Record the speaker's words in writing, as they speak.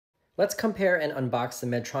Let's compare and unbox the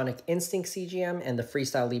Medtronic Instinct CGM and the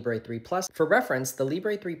FreeStyle Libre 3 Plus. For reference, the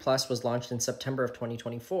Libre 3 Plus was launched in September of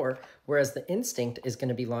 2024, whereas the Instinct is going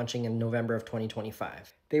to be launching in November of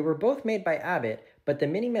 2025. They were both made by Abbott, but the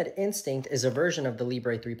MiniMed Instinct is a version of the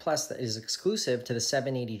Libre 3 Plus that is exclusive to the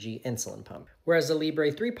 780G insulin pump, whereas the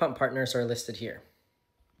Libre 3 pump partners are listed here.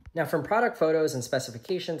 Now, from product photos and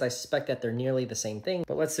specifications, I suspect that they're nearly the same thing,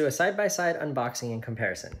 but let's do a side-by-side unboxing and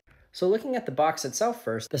comparison. So looking at the box itself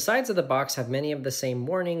first, the sides of the box have many of the same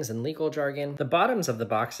warnings and legal jargon. The bottoms of the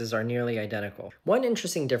boxes are nearly identical. One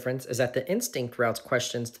interesting difference is that the Instinct routes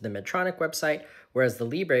questions to the Medtronic website, whereas the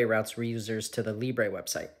Libre routes users to the Libre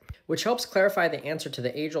website, which helps clarify the answer to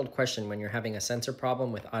the age-old question when you're having a sensor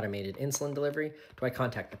problem with automated insulin delivery. Do I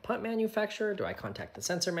contact the pump manufacturer? Do I contact the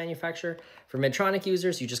sensor manufacturer? For Medtronic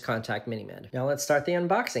users, you just contact MiniMed. Now let's start the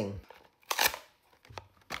unboxing.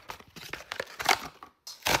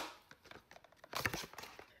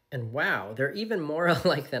 And wow, they're even more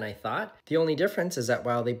alike than I thought. The only difference is that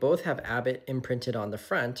while they both have Abbott imprinted on the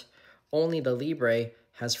front, only the Libre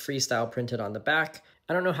has FreeStyle printed on the back.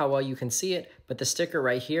 I don't know how well you can see it, but the sticker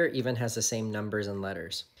right here even has the same numbers and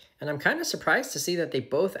letters. And I'm kind of surprised to see that they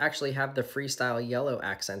both actually have the FreeStyle yellow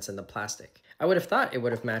accents in the plastic. I would have thought it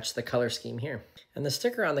would have matched the color scheme here. And the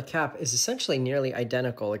sticker on the cap is essentially nearly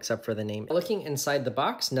identical except for the name. Looking inside the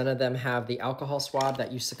box, none of them have the alcohol swab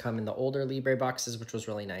that used to come in the older Libre boxes, which was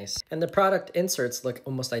really nice. And the product inserts look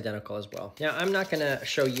almost identical as well. Now, I'm not gonna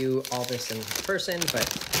show you all this in person,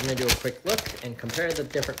 but I'm gonna do a quick look and compare the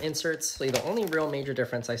different inserts. So the only real major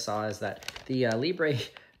difference I saw is that the Libre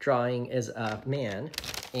drawing is a man,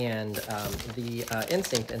 and the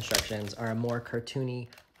Instinct instructions are a more cartoony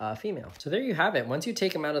female. So there you have it. Once you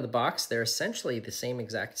take them out of the box, they're essentially the same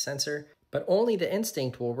exact sensor, but only the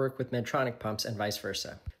Instinct will work with Medtronic pumps and vice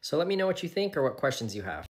versa. So let me know what you think or what questions you have.